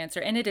always the answer.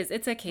 And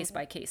it's a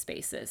case-by-case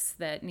basis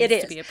that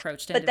needs to be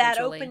approached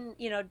individually. But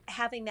that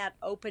having that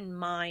open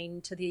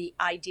mind to the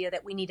idea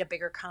that we need a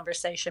bigger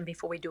conversation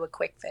before we do a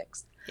quick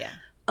fix. Yeah.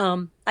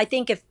 I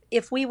think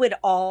if we would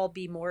all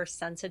be more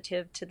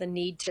sensitive to the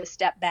need to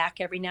step back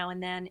every now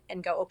and then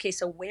and go, okay,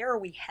 so where are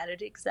we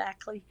headed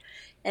exactly?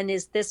 And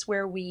is this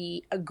where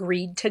we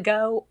agreed to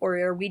go? Or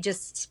are we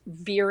just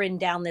veering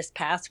down this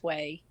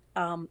pathway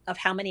of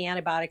how many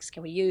antibiotics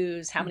can we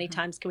use? How many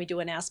times can we do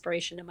an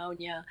aspiration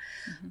pneumonia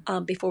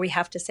before we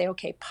have to say,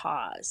 okay,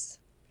 pause.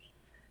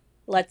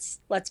 Let's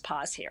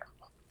pause here.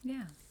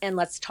 Yeah. And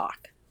let's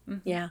talk.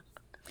 Yeah.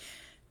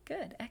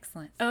 Good.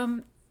 Excellent.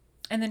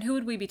 And then who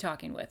would we be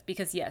talking with?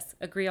 Because yes,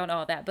 agree on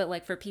all that. But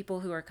like for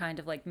people who are kind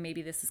of like,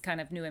 maybe this is kind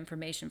of new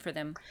information for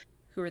them,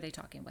 who are they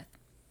talking with?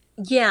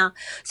 Yeah.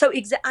 So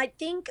I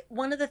think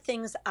one of the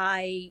things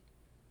I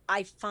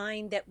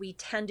find that we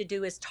tend to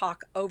do is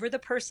talk over the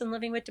person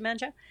living with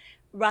dementia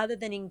rather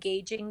than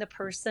engaging the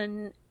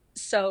person.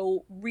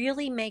 So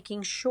really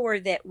making sure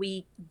that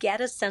we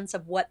get a sense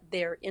of what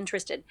they're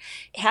interested.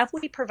 Have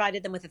we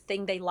provided them with the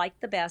thing they like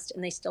the best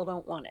and they still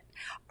don't want it?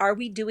 Are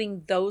we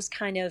doing those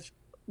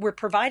we're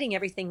providing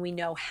everything we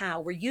know how.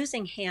 We're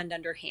using hand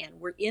under hand.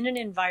 We're in an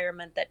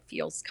environment that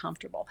feels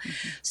comfortable.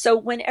 So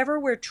whenever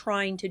we're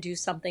trying to do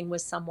something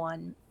with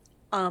someone,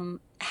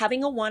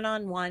 having a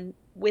one-on-one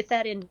with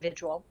that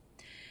individual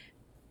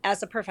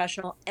as a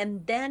professional,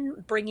 and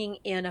then bringing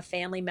in a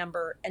family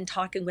member and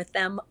talking with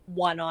them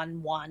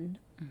one-on-one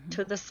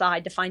to the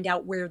side to find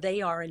out where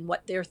they are and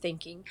what they're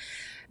thinking,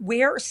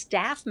 where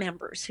staff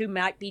members who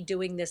might be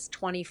doing this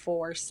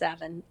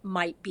 24/7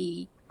 might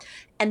be,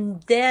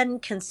 and then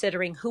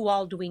considering who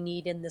all do we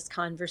need in this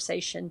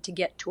conversation to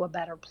get to a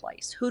better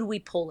place. Who do we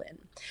pull in?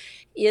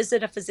 Is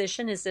it a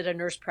physician? Is it a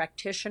nurse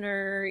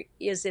practitioner?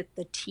 Is it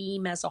the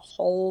team as a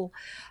whole?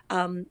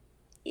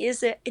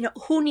 Is it,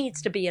 who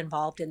needs to be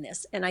involved in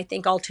this? And I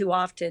think all too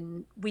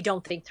often we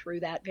don't think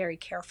through that very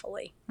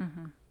carefully.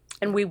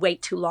 And we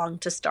wait too long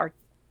to start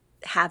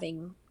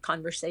having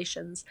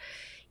conversations,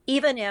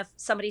 even if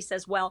somebody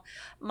says, well,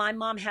 my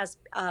mom has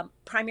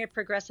primary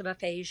progressive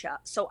aphasia,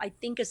 so I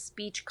think a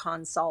speech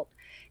consult,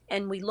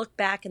 and we look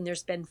back and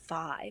there's been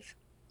 5.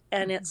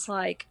 And it's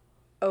like,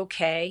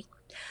 okay,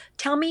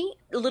 tell me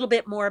a little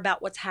bit more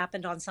about what's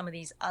happened on some of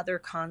these other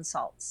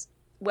consults.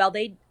 Well,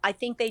 I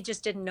think they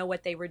just didn't know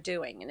what they were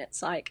doing. And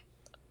it's like,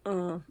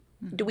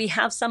 do we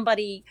have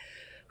somebody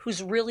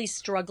who's really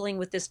struggling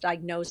with this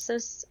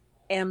diagnosis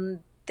and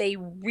they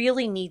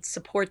really need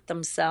support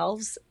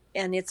themselves?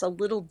 And it's a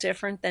little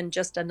different than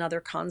just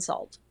another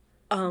consult.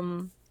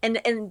 And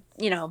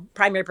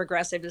primary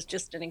progressive is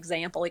just an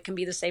example. It can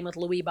be the same with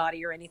Lewy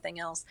body or anything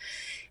else.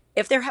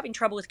 If they're having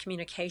trouble with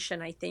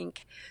communication, I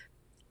think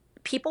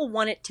people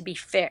want it to be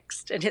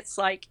fixed. And it's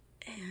like,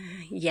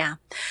 yeah,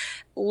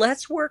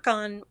 let's work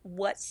on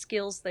what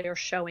skills they're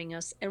showing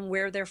us and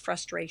where their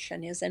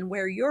frustration is and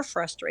where your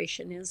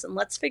frustration is. And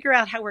let's figure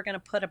out how we're going to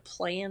put a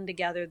plan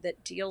together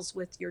that deals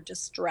with your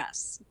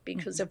distress.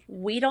 Because if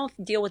we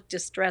don't deal with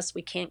distress,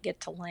 we can't get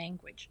to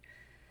language.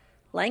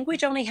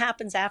 Language only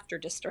happens after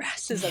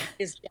distress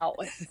is dealt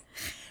with.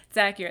 It's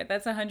accurate.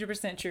 That's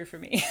 100% true for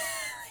me.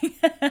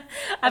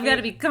 I've got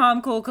to be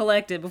calm, cool,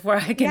 collected before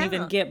I can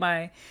even get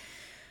my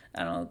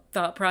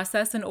thought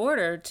process in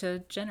order to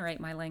generate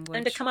my language.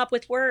 And to come up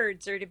with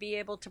words or to be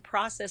able to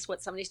process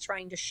what somebody's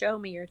trying to show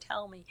me or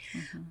tell me.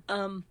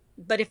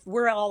 But if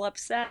we're all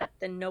upset,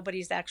 then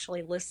nobody's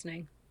actually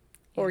listening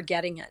or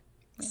getting it.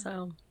 Yeah.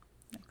 So,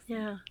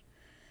 yeah.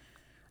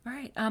 All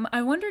right.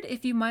 I wondered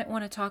if you might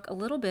want to talk a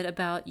little bit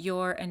about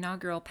your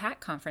inaugural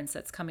PAC conference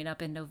that's coming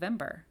up in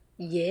November.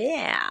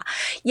 Yeah,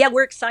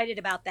 we're excited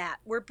about that.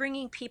 We're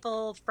bringing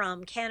people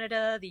from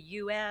Canada, the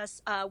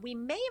U.S. We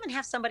may even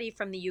have somebody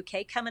from the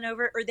U.K. coming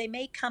over, or they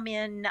may come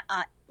in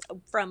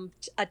from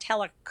a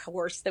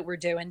telecourse that we're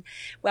doing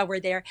while we're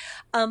there.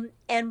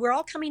 And we're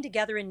all coming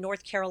together in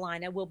North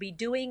Carolina. We'll be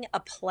doing a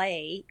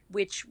play,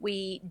 which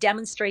we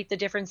demonstrate the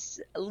difference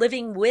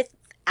living without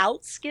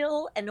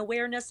skill and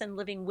awareness and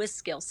living with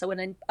skill. So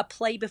in a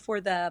play before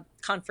the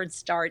conference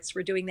starts,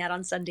 we're doing that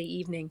on Sunday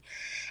evening.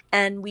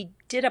 And we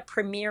did a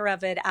premiere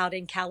of it out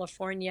in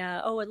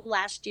California,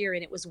 last year,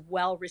 and it was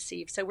well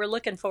received. So we're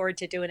looking forward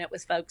to doing it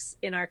with folks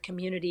in our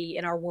community,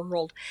 in our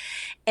world.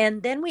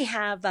 And then we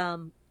have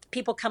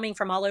people coming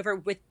from all over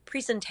with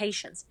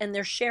presentations, and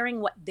they're sharing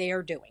what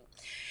they're doing.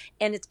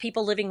 And it's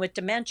people living with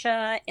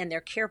dementia and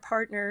their care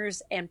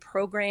partners and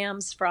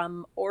programs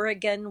from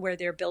Oregon, where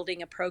they're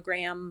building a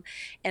program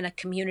and a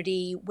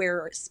community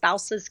where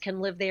spouses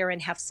can live there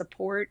and have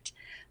support,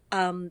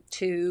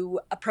 to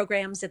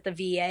programs at the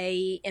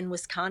VA in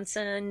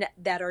Wisconsin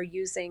that are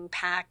using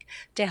PAC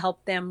to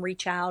help them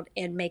reach out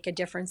and make a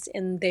difference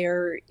in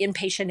their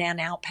inpatient and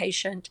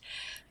outpatient,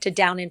 to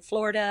down in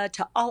Florida,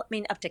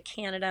 up to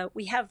Canada.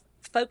 We have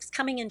folks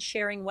coming and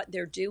sharing what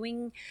they're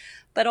doing,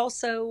 but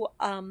also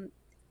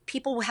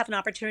people will have an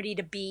opportunity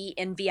to be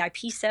in VIP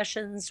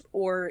sessions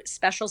or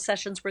special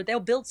sessions where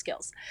they'll build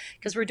skills,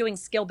 because we're doing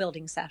skill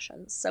building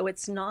sessions. So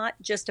it's not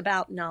just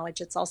about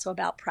knowledge, it's also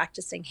about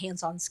practicing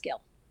hands-on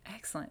skill.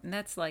 Excellent. And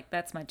that's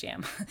my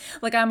jam.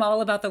 I'm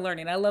all about the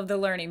learning. I love the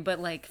learning.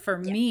 But for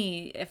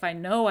me, if I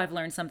know I've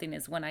learned something,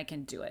 is when I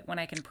can do it, when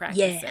I can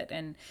practice it.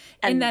 And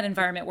in that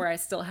environment where I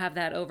still have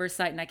that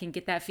oversight and I can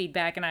get that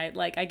feedback, and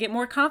I get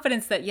more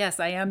confidence that, yes,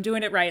 I am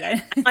doing it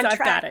right. I've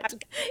got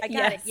it. I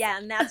got it. Yeah.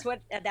 And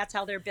that's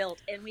how they're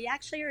built. And we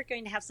actually are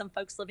going to have some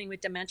folks living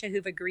with dementia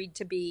who've agreed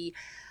to be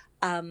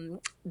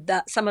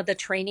some of the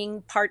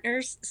training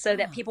partners, so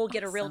that people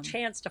get a real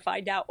chance to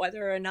find out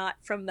whether or not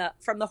from the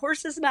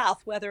horse's mouth,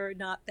 whether or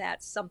not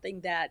that's something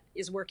that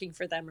is working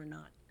for them or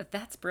not.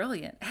 That's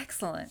brilliant.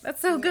 Excellent.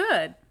 That's so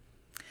good.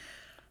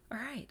 All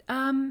right.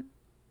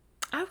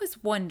 I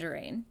was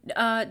wondering,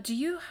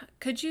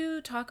 could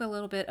you talk a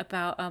little bit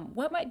about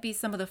what might be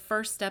some of the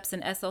first steps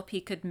an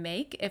SLP could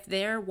make if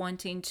they're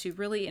wanting to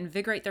really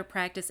invigorate their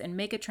practice and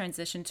make a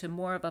transition to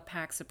more of a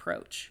PACS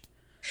approach?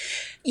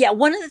 Yeah,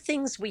 one of the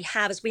things we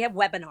have is we have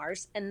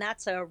webinars, and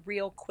that's a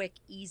real quick,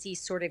 easy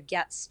sort of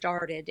get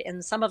started.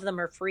 And some of them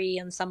are free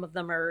and some of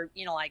them are,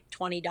 like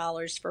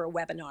 $20 for a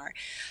webinar.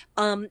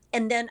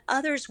 And then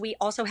others, we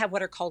also have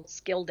what are called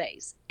skill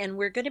days. And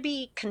we're going to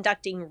be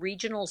conducting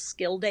regional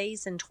skill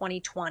days in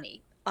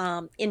 2020.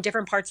 In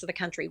different parts of the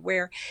country,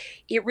 where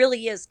it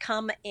really is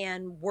come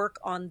and work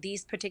on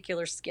these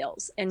particular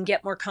skills and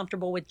get more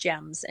comfortable with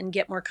GEMS and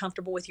get more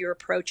comfortable with your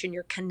approach and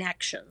your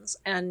connections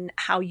and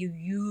how you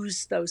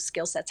use those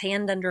skill sets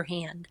hand under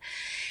hand.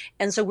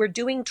 And so we're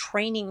doing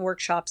training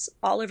workshops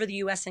all over the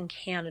US and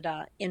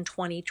Canada in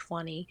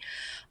 2020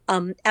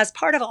 as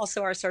part of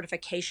also our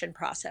certification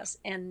process.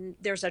 And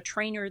there's a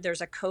trainer,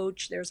 there's a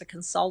coach, there's a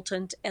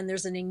consultant, and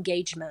there's an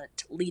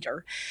engagement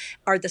leader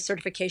are the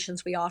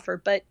certifications we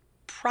offer. But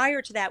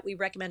prior to that, we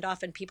recommend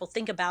often people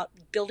think about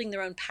building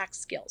their own PAC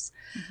skills.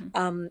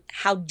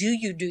 How do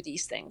you do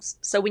these things?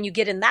 So when you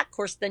get in that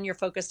course, then you're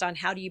focused on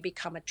how do you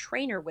become a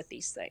trainer with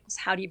these things?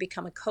 How do you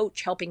become a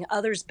coach helping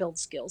others build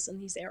skills in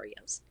these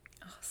areas?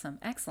 Awesome.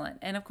 Excellent.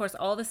 And of course,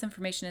 all this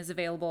information is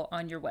available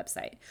on your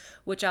website,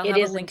 which I'll have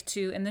a link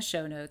to in the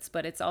show notes,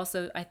 but it's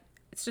also,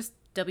 it's just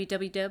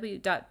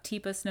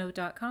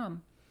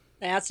www.teepasnow.com.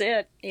 That's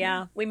it.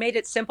 Yeah. We made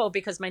it simple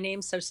because my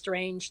name's so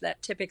strange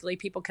that typically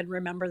people can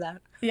remember that.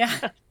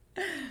 Yeah.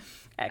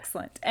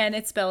 Excellent. And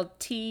it's spelled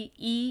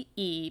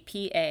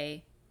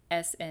Teepasnow.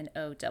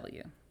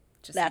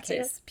 Just That's in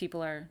case it.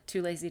 people are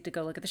too lazy to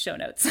go look at the show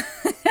notes.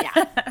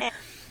 Yeah.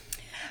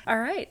 All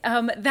right.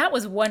 That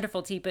was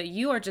wonderful, Teepa.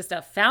 You are just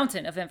a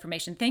fountain of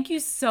information. Thank you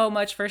so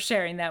much for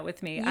sharing that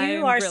with me.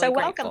 You are really so grateful.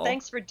 welcome.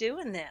 Thanks for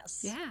doing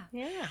this. Yeah.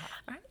 Yeah.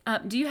 All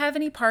right. Do you have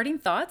any parting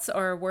thoughts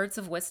or words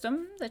of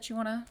wisdom that you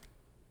want to?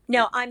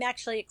 No, I'm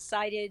actually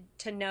excited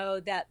to know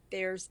that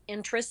there's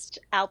interest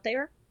out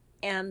there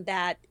and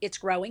that it's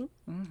growing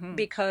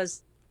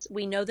because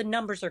we know the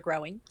numbers are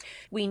growing.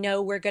 We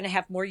know we're going to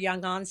have more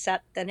young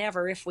onset than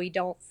ever if we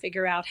don't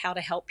figure out how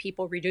to help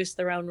people reduce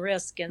their own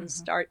risk and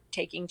start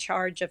taking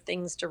charge of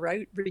things to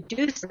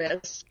reduce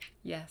risk.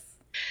 Yes.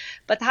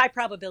 But the high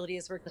probability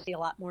is we're going to see a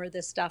lot more of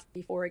this stuff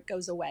before it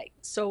goes away.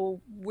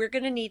 So we're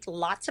going to need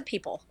lots of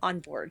people on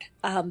board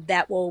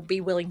that will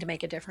be willing to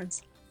make a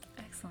difference.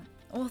 Excellent.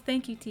 Well,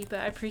 thank you, Teepa.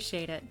 I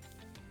appreciate it.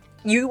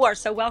 You are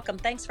so welcome.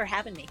 Thanks for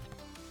having me.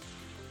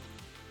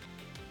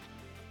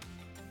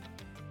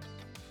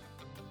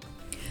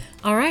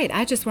 All right.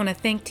 I just want to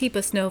thank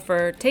Teepa Snow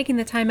for taking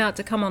the time out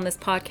to come on this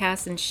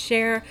podcast and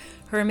share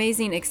her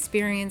amazing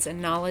experience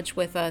and knowledge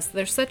with us.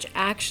 There's such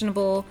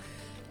actionable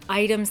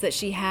items that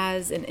she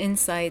has and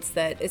insights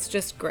that it's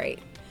just great.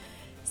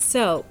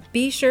 So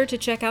be sure to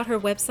check out her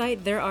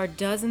website. There are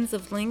dozens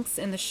of links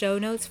in the show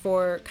notes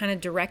for kind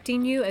of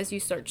directing you as you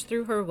search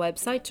through her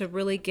website to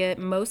really get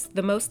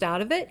the most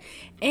out of it,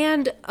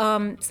 and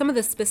some of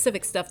the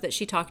specific stuff that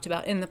she talked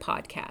about in the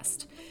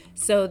podcast.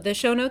 So the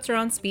show notes are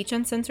on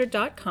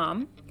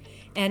speechuncensored.com.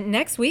 And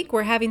next week,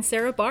 we're having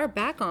Sarah Barr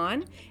back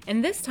on.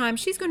 And this time,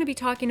 she's going to be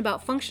talking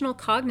about functional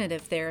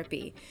cognitive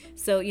therapy.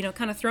 So,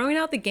 kind of throwing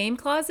out the game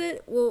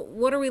closet. Well,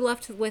 what are we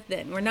left with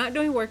then? We're not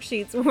doing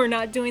worksheets. We're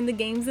not doing the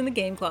games in the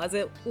game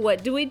closet.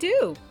 What do we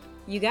do?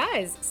 You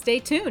guys, stay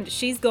tuned.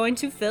 She's going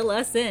to fill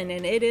us in,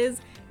 and it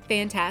is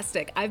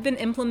fantastic. I've been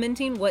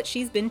implementing what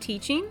she's been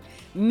teaching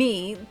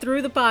me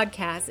through the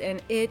podcast, and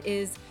it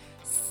is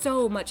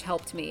so much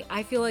helped me.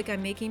 I feel like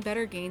I'm making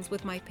better gains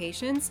with my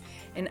patients,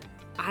 and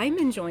I'm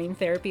enjoying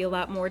therapy a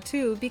lot more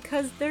too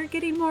because they're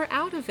getting more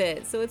out of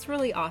it. So it's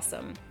really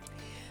awesome.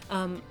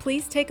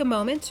 Please take a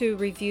moment to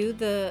review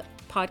the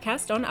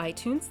podcast on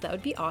iTunes. That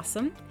would be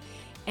awesome.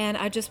 And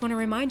I just want to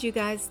remind you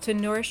guys to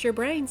nourish your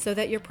brain so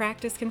that your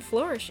practice can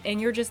flourish. And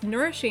you're just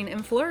nourishing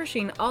and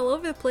flourishing all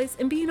over the place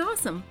and being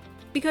awesome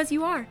because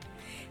you are.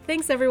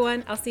 Thanks,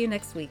 everyone. I'll see you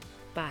next week.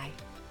 Bye.